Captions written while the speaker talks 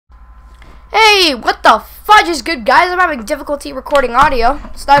Hey, what the fudge is good, guys? I'm having difficulty recording audio.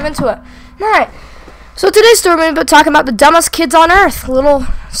 Let's dive into it. Alright. So today's story, we're going to be talking about the dumbest kids on earth. Little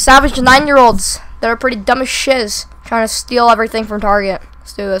savage 9-year-olds that are pretty dumb as shiz, trying to steal everything from Target.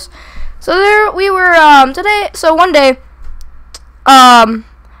 Let's do this. So there we were, one day, my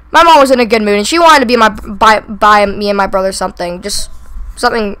mom was in a good mood, and she wanted to buy me and my brother something. Just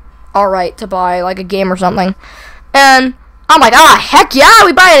something alright to buy, like a game or something. And I'm like, heck yeah,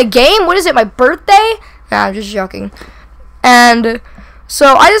 we buying a game? What is it, my birthday? Nah, I'm just joking. And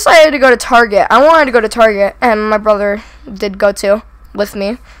so I decided to go to Target. I wanted to go to Target, and my brother did go to with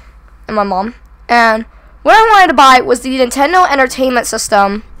me and my mom. And what I wanted to buy was the Nintendo Entertainment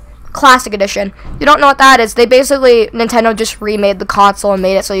System Classic Edition. You don't know what that is. Nintendo just remade the console and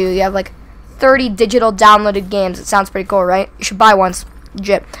made it so you have like 30 digital downloaded games. It sounds pretty cool, right? You should buy one.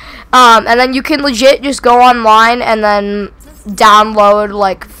 Legit. And then you can legit just go online and then download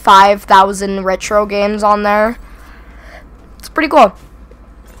like 5,000 retro games on there. It's pretty cool.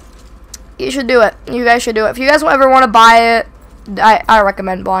 You should do it. You guys should do it. If you guys ever want to buy it, I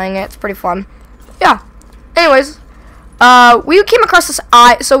recommend buying it. It's pretty fun. Yeah. Anyways, we came across this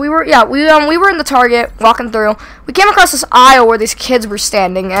aisle. So we were in the Target walking through. We came across this aisle where these kids were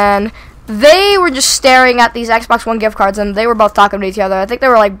standing, and they were just staring at these Xbox One gift cards, and they were both talking to each other. I think they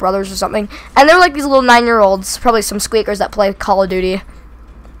were like brothers or something. And they were like these little 9-year-olds, probably some squeakers that play Call of Duty.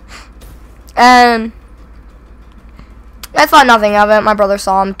 And I thought nothing of it. My brother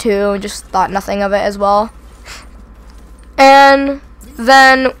saw them too, and just thought nothing of it as well. And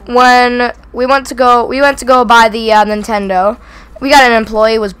then when we went to go buy the Nintendo, we got an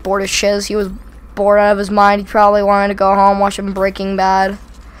employee who was bored as shiz. He was bored out of his mind. He probably wanted to go home, watch some Breaking Bad,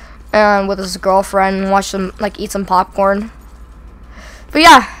 and with his girlfriend, watch some, like, eat some popcorn. But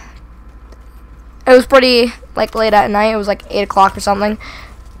yeah, it was pretty, like, late at night. It was like 8 o'clock or something.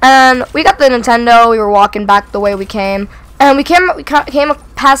 And we got the Nintendo. We were walking back the way we came, and we came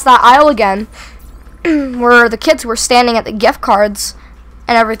past that aisle again, where the kids were standing at the gift cards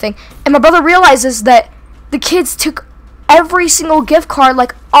and everything. And my brother realizes that the kids took every single gift card,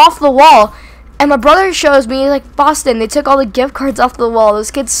 like, off the wall. And my brother shows me, like, Boston, they took all the gift cards off the wall.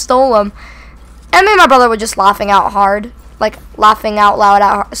 Those kids stole them. And me and my brother were just laughing out hard. Like, laughing out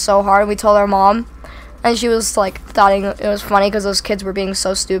loud so hard. We told our mom. And she was, like, thought it was funny because those kids were being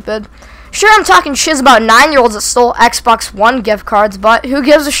so stupid. Sure, I'm talking shiz about 9-year-olds that stole Xbox One gift cards, but who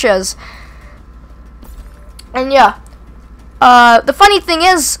gives a shiz? And yeah. The funny thing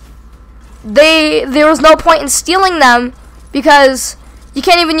is, there was no point in stealing them because you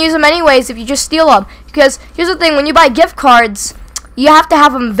can't even use them anyways if you just steal them. Because here's the thing, when you buy gift cards, you have to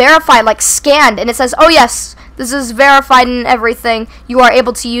have them verified, like scanned, and it says, oh yes, this is verified and everything. You are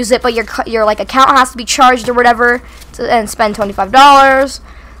able to use it, but your like account has to be charged or whatever, and spend $25.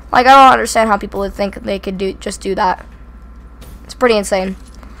 Like, I don't understand how people would think they could just do that. It's pretty insane.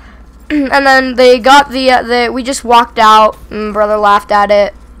 And then they got we just walked out, and brother laughed at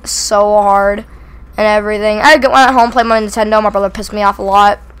it so hard and everything. I went home, played my Nintendo. My brother pissed me off a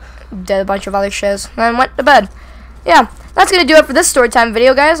lot, did a bunch of other shiz, and then went to bed. Yeah, that's going to do it for this story time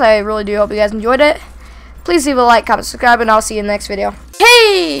video, guys. I really do hope you guys enjoyed it. Please leave a like, comment, subscribe, and I'll see you in the next video.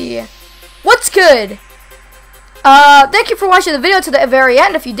 Hey! What's good? Thank you for watching the video to the very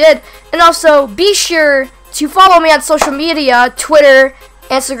end if you did. And also, be sure to follow me on social media, Twitter,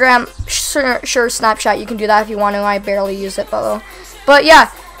 Instagram, sure, Snapchat. You can do that if you want to. I barely use it, though. But yeah.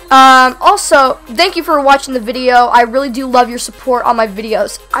 Also, thank you for watching the video. I really do love your support on my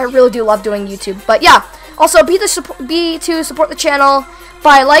videos. I really do love doing YouTube. But yeah, also be to support the channel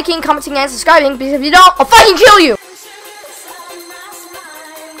by liking, commenting, and subscribing, because if you don't, I'll fucking kill you!